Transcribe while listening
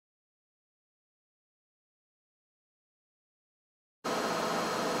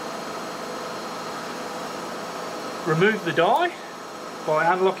Remove the die by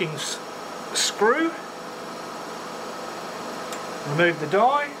unlocking screw. Remove the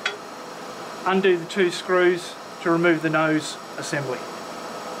die, undo the 2 screws to remove the nose assembly.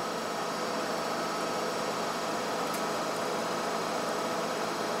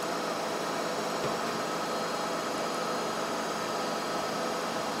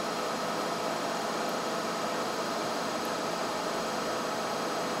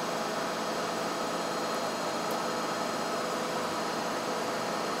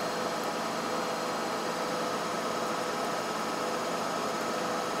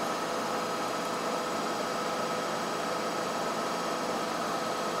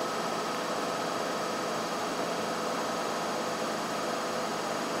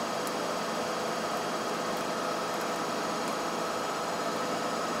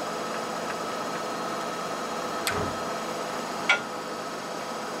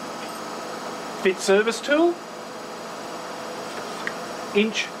 Fit service tool,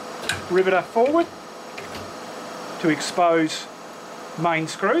 inch riveter forward to expose main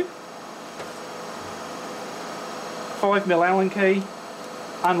screw, 5mm Allen key,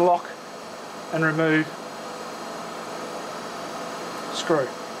 unlock and remove screw.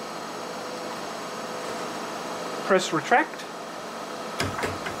 Press retract.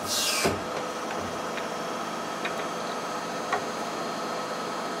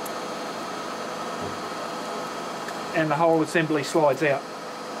 And the whole assembly slides out.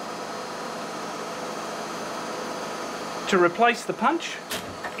 To replace the punch,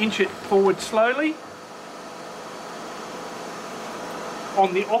 inch it forward slowly.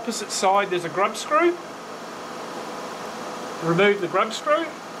 On the opposite side there's a grub screw. Remove the grub screw.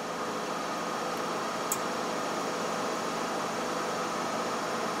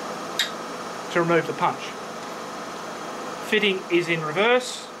 To remove the punch. Fitting is in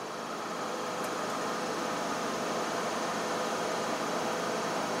reverse.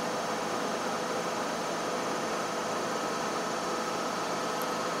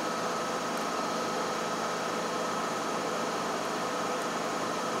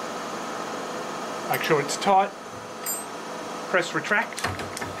 Make sure it's tight. Press retract.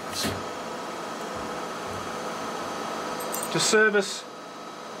 To service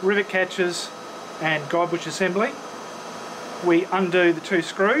rivet catches and guide bush assembly, we undo the 2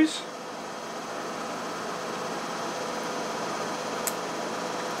 screws.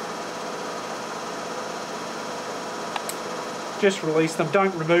 Just release them,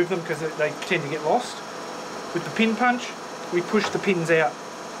 don't remove them because they tend to get lost. With the pin punch, we push the pins out.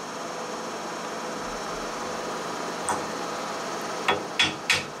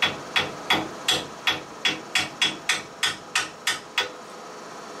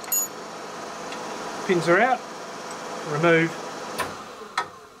 Pins are out, remove.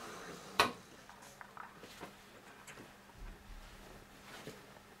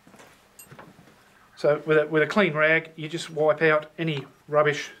 So with a clean rag, you just wipe out any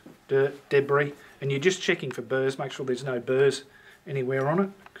rubbish, dirt, debris, and you're just checking for burrs. Make sure there's no burrs anywhere on it,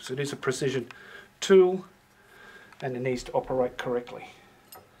 because it is a precision tool and it needs to operate correctly.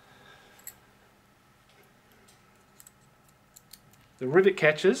 The rivet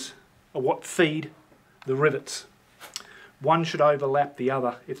catchers are what feed the rivets. One should overlap the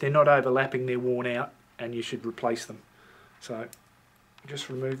other. If they're not overlapping, they're worn out and you should replace them. So just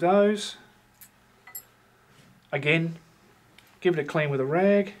remove those. Again, give it a clean with a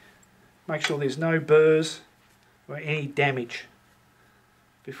rag. Make sure there's no burrs or any damage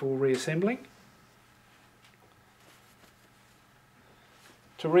before reassembling.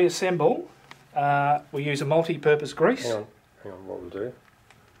 To reassemble, we use a multi-purpose grease. Hang on, what we'll do.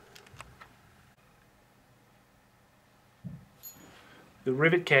 The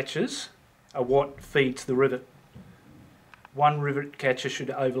rivet catchers are what feeds the rivet. One rivet catcher should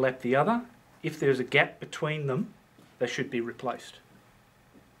overlap the other. If there's a gap between them, they should be replaced.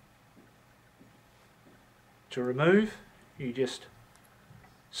 To remove, you just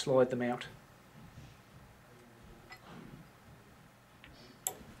slide them out.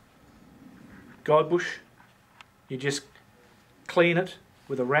 Guide bush, you just clean it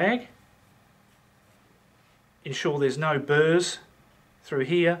with a rag. Ensure there's no burrs through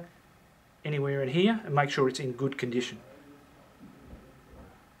here, anywhere in here, and make sure it's in good condition.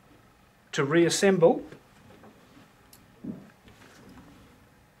 To reassemble,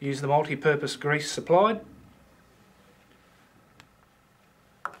 use the multi-purpose grease supplied.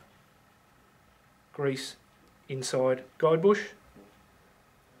 Grease inside guide bush.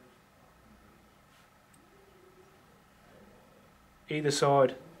 Either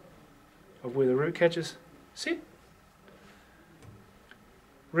side of where the rivet catchers sit.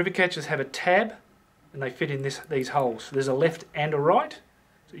 Rivet catchers have a tab and they fit in these holes. There's a left and a right,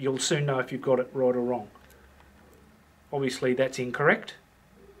 so you'll soon know if you've got it right or wrong. Obviously that's incorrect,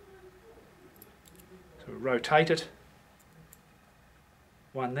 so rotate it,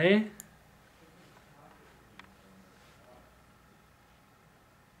 one there,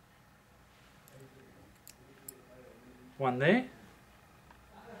 one there,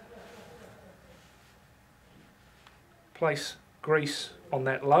 place grease on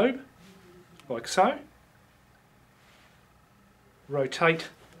that lobe, like so, rotate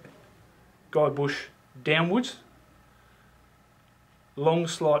guide bush downwards, long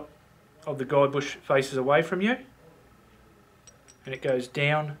slot of the guide bush faces away from you, and it goes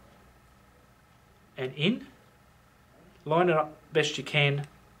down and in. Line it up best you can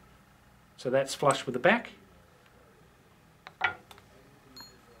so that's flush with the back.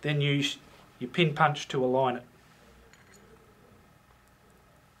 Then use your pin punch to align it.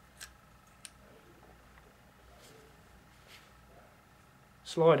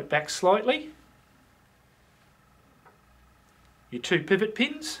 Slide it back slightly. Your two pivot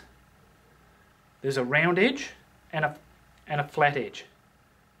pins. There's a round edge and a flat edge.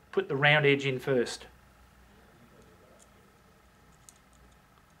 Put the round edge in first.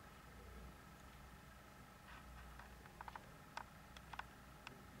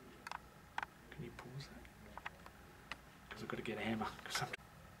 Can you pause that? Because I've got to get a hammer.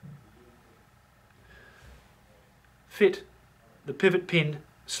 Fit the pivot pin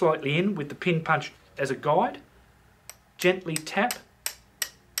slightly in with the pin punch as a guide. Gently tap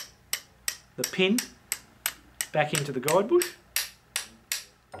the pin back into the guide bush,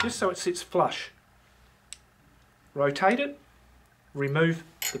 just so it sits flush. Rotate it, remove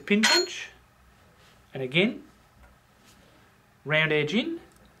the pin punch, and again, round edge in.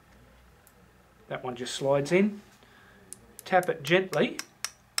 That one just slides in. Tap it gently.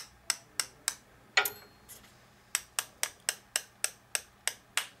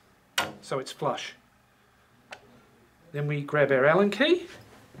 So it's flush. Then we grab our Allen key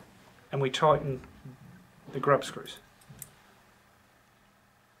and we tighten the grub screws.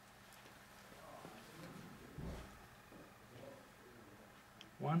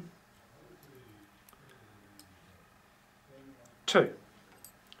 One, two.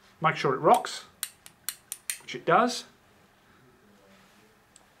 Make sure it rocks, which it does.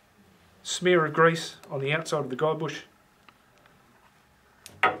 Smear of grease on the outside of the guide bush.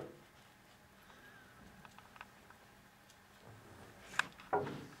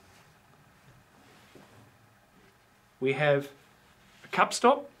 We have a cup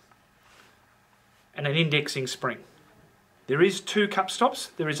stop and an indexing spring. There is two cup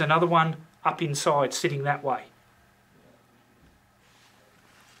stops. There is another one up inside sitting that way.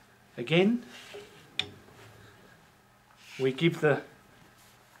 Again, we give the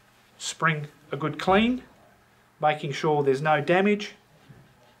spring a good clean, making sure there's no damage,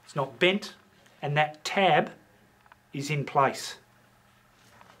 it's not bent, and that tab is in place.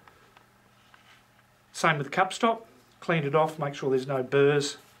 Same with the cup stop. Clean it off, make sure there's no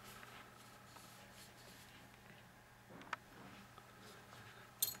burrs.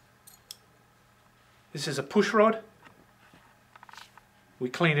 This is a push rod. We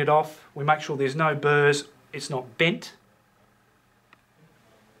clean it off, we make sure there's no burrs, it's not bent.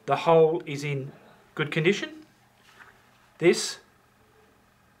 The hole is in good condition. This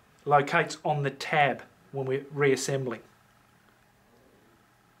locates on the tab when we're reassembling.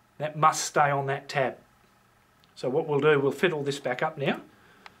 That must stay on that tab. So what we'll do, we'll fit all this back up now.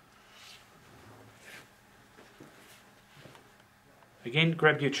 Again,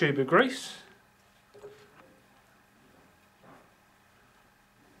 grab your tube of grease.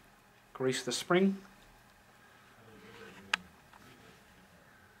 Grease the spring.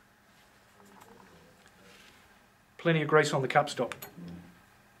 Plenty of grease on the cup stop.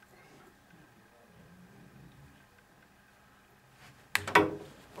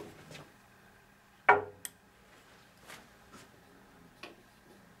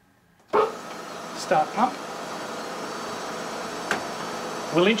 Start pump.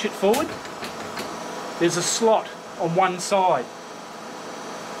 We'll inch it forward. There's a slot on one side.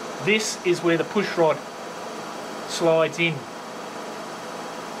 This is where the push rod slides in.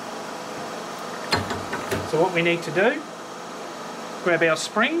 So what we need to do, grab our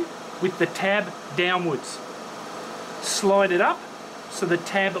spring with the tab downwards. Slide it up so the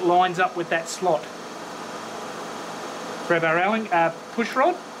tab lines up with that slot. Grab our push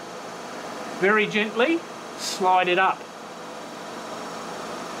rod. Very gently slide it up.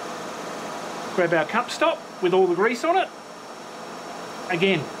 Grab our cup stop with all the grease on it.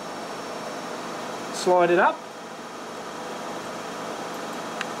 Again, slide it up.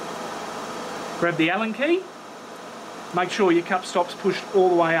 Grab the Allen key. Make sure your cup stop's pushed all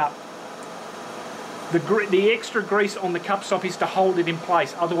the way up. The extra grease on the cup stop is to hold it in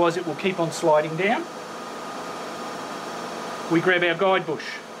place, otherwise it will keep on sliding down. We grab our guide bush.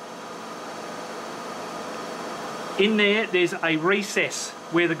 In there's a recess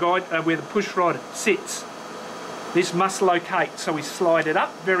where the push rod sits. This must locate, so we slide it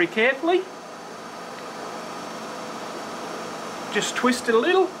up very carefully. Just twist it a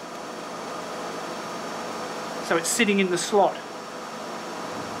little, so it's sitting in the slot.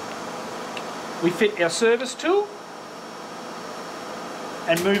 We fit our service tool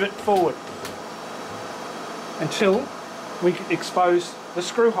and move it forward until we expose the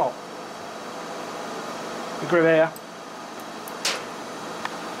screw hole. We grab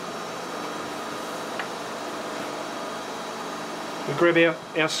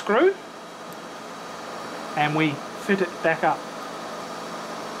our screw and we fit it back up.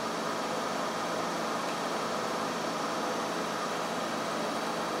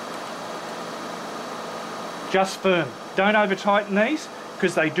 Just firm. Don't over tighten these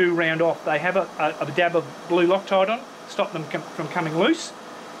because they do round off. They have a dab of blue Loctite on, stop them from coming loose.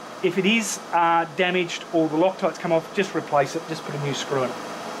 If it is damaged or the Loctite's come off, just replace it, just put a new screw in it.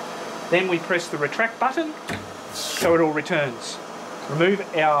 Then we press the retract button so it all returns. Remove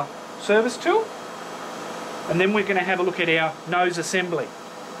our service tool and then we're going to have a look at our nose assembly.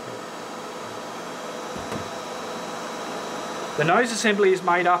 The nose assembly is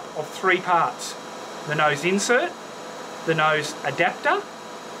made up of 3 parts. The nose insert, the nose adapter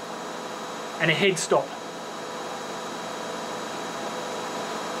and a head stop.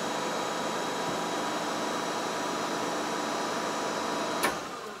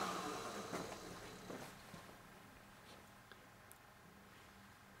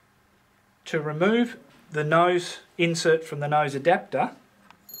 To remove the nose insert from the nose adapter,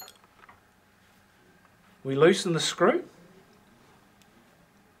 we loosen the screw